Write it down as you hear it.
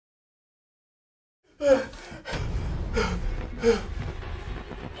Once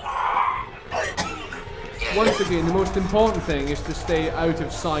again, the most important thing is to stay out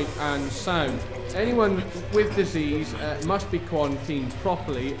of sight and sound. Anyone with disease must be quarantined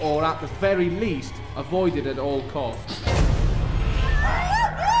properly, or at the very least, avoided at all costs.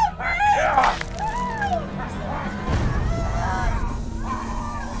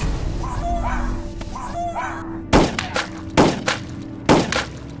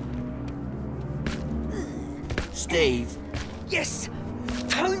 Steve. Yes!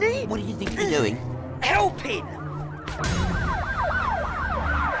 Tony? What do you think you're doing? Helping!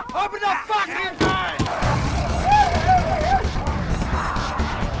 Open the fucking door!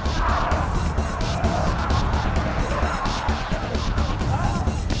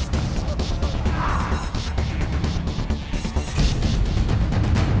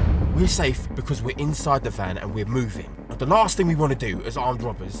 We're safe because we're inside the van and we're moving. The last thing we want to do as armed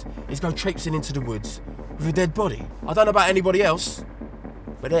robbers is go traipsing into the woods with a dead body. I don't know about anybody else,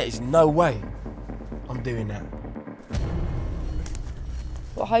 but there is no way I'm doing that.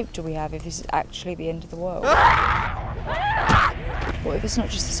 What hope do we have if this is actually the end of the world? What if it's not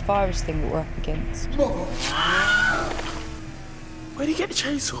just this virus thing that we're up against? Where do you get the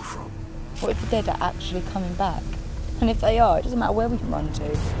chainsaw from? What if the dead are actually coming back? And if they are, it doesn't matter where we can run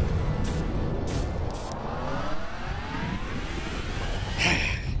to.